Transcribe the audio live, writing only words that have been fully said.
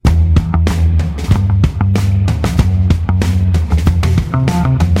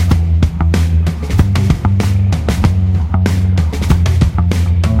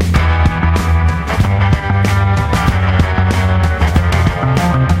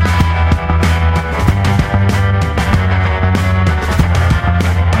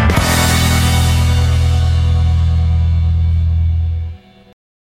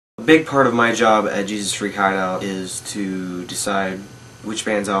big part of my job at Jesus Freak Hideout is to decide which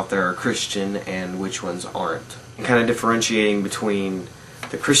bands out there are Christian and which ones aren't. And kind of differentiating between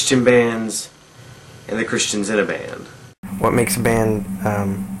the Christian bands and the Christians in a band. What makes a band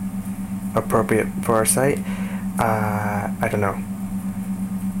appropriate for our site? I don't know.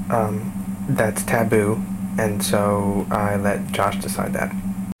 That's taboo, and so I let Josh decide that.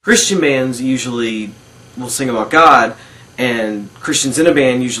 Christian bands usually will sing about God, and Christians in a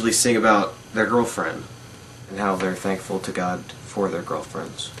band usually sing about their girlfriend and how they're thankful to God for their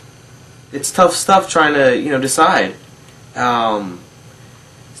girlfriends. It's tough stuff trying to, decide. Sometimes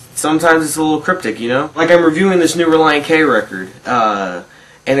it's a little cryptic, Like I'm reviewing this new Relient K record, and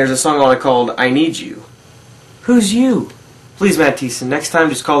there's a song on it called I Need You. Who's you? Please, Matt Thiessen, next time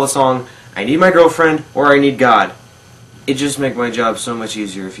just call the song I Need My Girlfriend or I Need God. It just make my job so much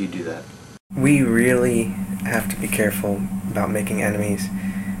easier if you do that. We really have to be careful about making enemies.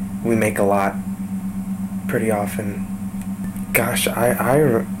 We make a lot pretty often. Gosh, I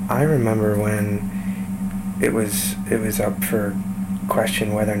remember when it was up for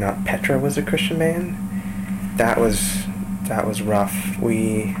question whether or not Petra was a Christian band. That was rough.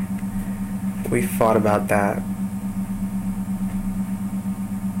 We fought about that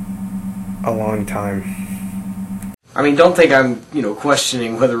a long time. I mean, don't think I'm,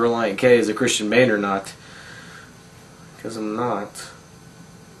 questioning whether Relient K is a Christian band or not. Because I'm not.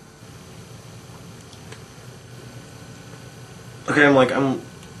 Okay, I'm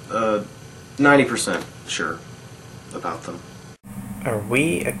 90% sure about them. Are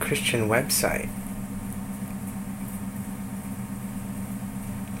we a Christian website?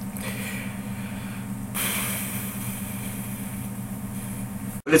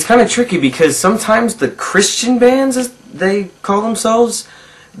 But it's kind of tricky because sometimes the Christian bands, as they call themselves,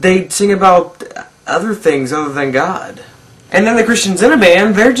 they sing about other things other than God. And then the Christians in a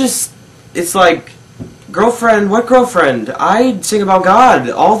band, it's like, girlfriend, what girlfriend? I sing about God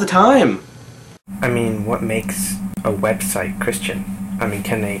all the time. I mean, what makes a website Christian? I mean,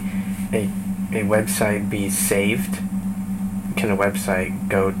 can a website be saved? Can a website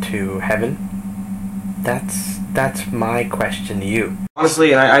go to heaven? That's my question to you.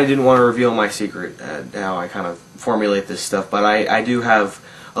 Honestly, and I didn't want to reveal my secret, how I kind of formulate this stuff, but I do have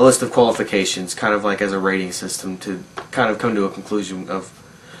a list of qualifications, kind of like as a rating system to kind of come to a conclusion of,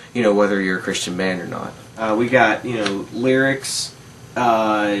 whether you're a Christian band or not. We got, lyrics,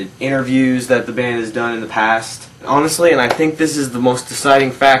 interviews that the band has done in the past. Honestly, and I think this is the most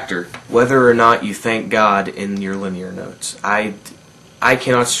deciding factor, whether or not you thank God in your linear notes. I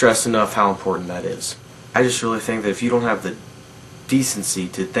cannot stress enough how important that is. I just really think that if you don't have the decency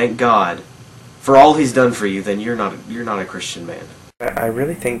to thank God for all He's done for you, then you're not a Christian band. I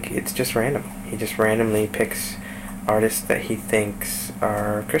really think it's just random. He just randomly picks artists that he thinks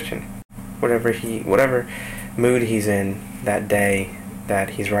are Christian. Whatever mood he's in that day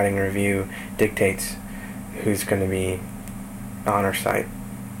that he's writing a review dictates who's going to be on our site,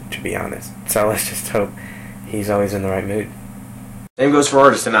 to be honest. So let's just hope he's always in the right mood. Same goes for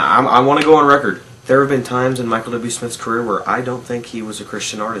artists, and I want to go on record. There have been times in Michael W. Smith's career where I don't think he was a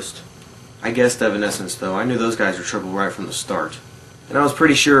Christian artist. I guessed Evanescence, though. I knew those guys were trouble right from the start. And I was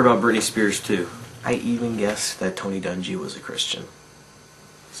pretty sure about Britney Spears, too. I even guessed that Tony Dungy was a Christian.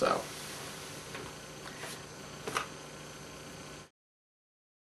 So...